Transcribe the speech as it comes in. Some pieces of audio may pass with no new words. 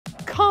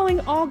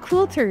Calling all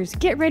quilters.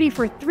 Get ready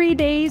for 3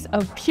 days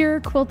of pure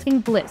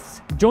quilting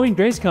bliss. Join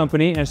Grace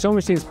Company and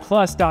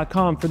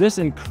SewingMachinesPlus.com for this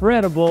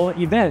incredible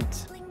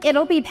event.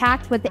 It'll be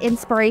packed with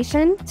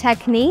inspiration,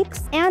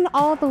 techniques, and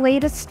all the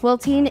latest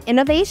quilting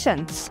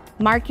innovations.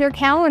 Mark your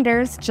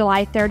calendars,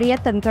 July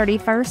 30th and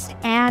 31st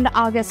and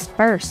August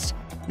 1st.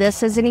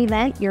 This is an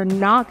event you're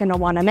not going to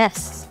want to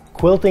miss.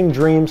 Quilting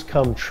dreams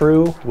come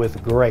true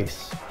with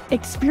Grace.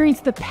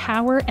 Experience the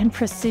power and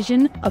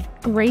precision of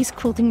Grace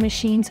quilting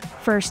machines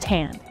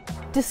firsthand.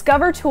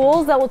 Discover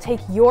tools that will take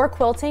your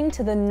quilting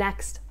to the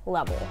next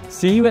level.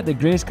 See you at the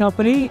Grace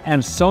Company and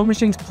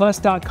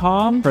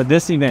SewingMachinesPlus.com for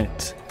this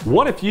event.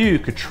 What if you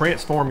could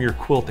transform your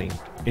quilting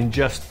in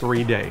just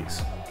 3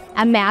 days?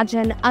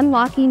 Imagine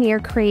unlocking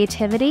your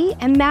creativity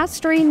and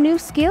mastering new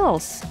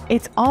skills.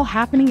 It's all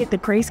happening at the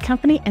Grace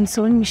Company and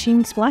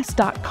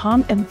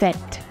SewingMachinesPlus.com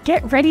event.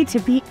 Get ready to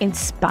be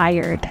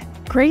inspired.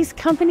 Grace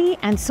Company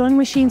and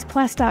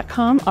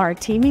SewingMachinesPlus.com are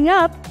teaming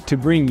up to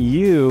bring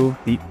you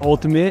the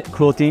ultimate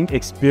quilting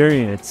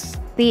experience.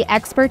 The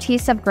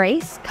expertise of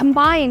Grace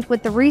combined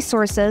with the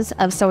resources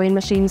of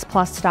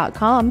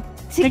SewingMachinesPlus.com.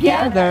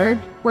 Together,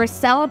 we're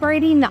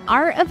celebrating the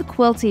art of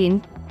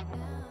quilting